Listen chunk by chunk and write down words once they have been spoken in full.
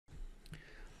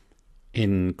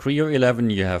In Creo 11,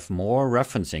 you have more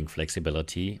referencing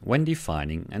flexibility when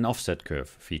defining an offset curve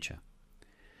feature.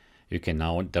 You can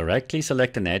now directly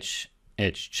select an edge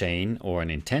chain or an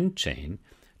intent chain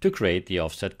to create the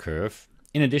offset curve,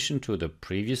 in addition to the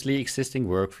previously existing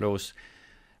workflows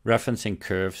referencing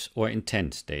curves or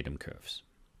intent datum curves.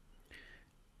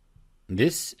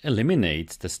 This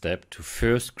eliminates the step to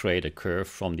first create a curve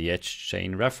from the edge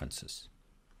chain references.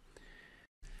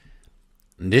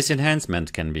 This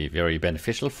enhancement can be very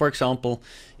beneficial, for example,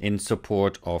 in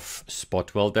support of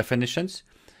spot weld definitions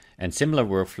and similar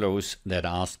workflows that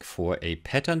ask for a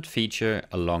patterned feature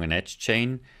along an edge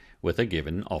chain with a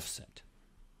given offset.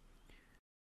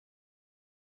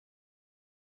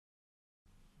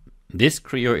 This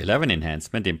Creo 11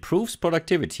 enhancement improves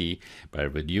productivity by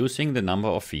reducing the number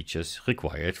of features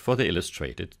required for the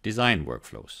illustrated design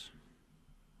workflows.